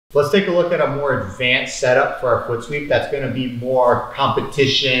Let's take a look at a more advanced setup for our foot sweep that's going to be more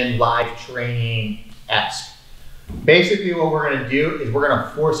competition, live training-esque. Basically what we're going to do is we're going to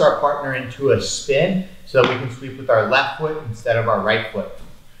force our partner into a spin so that we can sweep with our left foot instead of our right foot.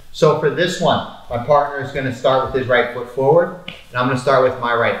 So for this one, my partner is going to start with his right foot forward, and I'm going to start with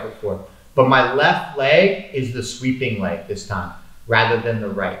my right foot forward. But my left leg is the sweeping leg this time, rather than the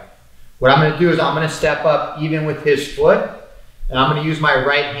right. What I'm going to do is I'm going to step up even with his foot, and I'm going to use my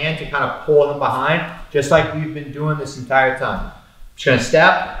right hand to kind of pull him behind, just like we've been doing this entire time. I'm just going to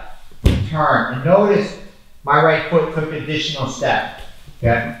step, turn, and notice my right foot took additional step,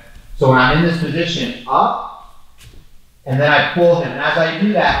 okay? So when I'm in this position, up, and then I pull him. And as I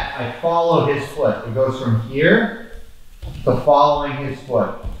do that, I follow his foot. It goes from here to following his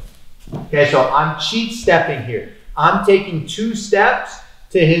foot. Okay, so I'm cheat stepping here. I'm taking 2 steps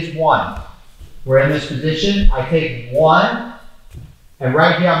to his 1. We're in this position. I take 1, and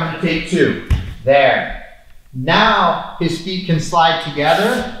right here I'm going to take 2. There. Now his feet can slide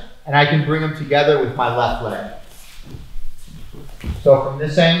together, and I can bring them together with my left leg. So from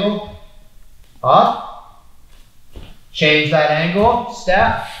this angle, up, change that angle,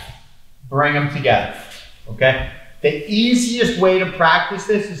 step, bring them together. Okay? The easiest way to practice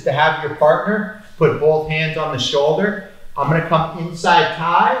this is to have your partner put both hands on the shoulder. I'm going to come inside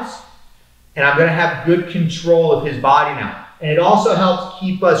ties, and I'm going to have good control of his body now. And it also helps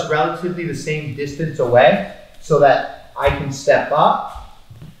keep us relatively the same distance away so that I can step up,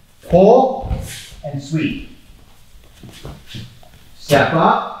 pull, and sweep. Step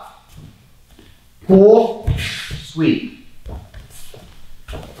up, pull, sweep.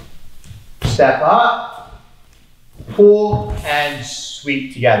 Step up, pull, and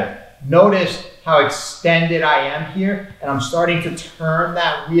sweep together. Notice how extended I am here, and I'm starting to turn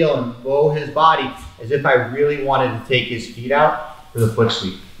that wheel and blow his body as if I really wanted to take his feet out for the foot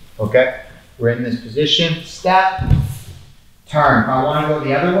sweep, okay? We're in this position, step, turn. If I want to go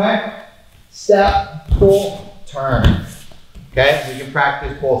the other way, step, pull, turn, okay? We can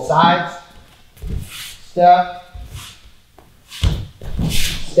practice both sides. Step,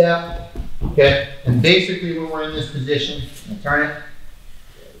 step, okay? And basically when we're in this position, I'll turn it.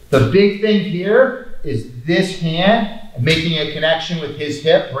 The big thing here is this hand making a connection with his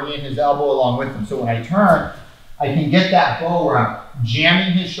hip, bringing his elbow along with him. So when I turn, I can get that bow where I'm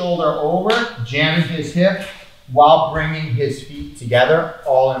jamming his shoulder over, jamming his hip, while bringing his feet together,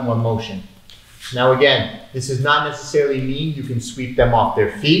 all in one motion. Now again, this does not necessarily mean you can sweep them off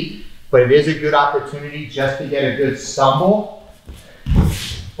their feet, but it is a good opportunity just to get a good stumble.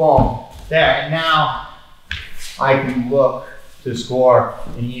 Boom, there, and now I can look to score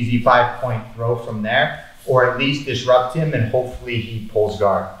an easy 5-point throw from there, or at least disrupt him and hopefully he pulls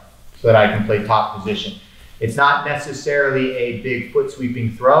guard so that I can play top position. It's not necessarily a big foot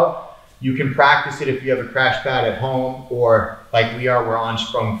sweeping throw. You can practice it if you have a crash pad at home, or like we are, we're on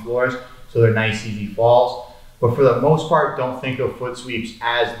sprung floors, so they're nice easy falls. But for the most part, don't think of foot sweeps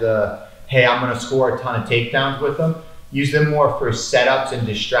as the, hey, I'm gonna score a ton of takedowns with them. Use them more for setups and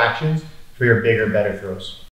distractions for your bigger, better throws.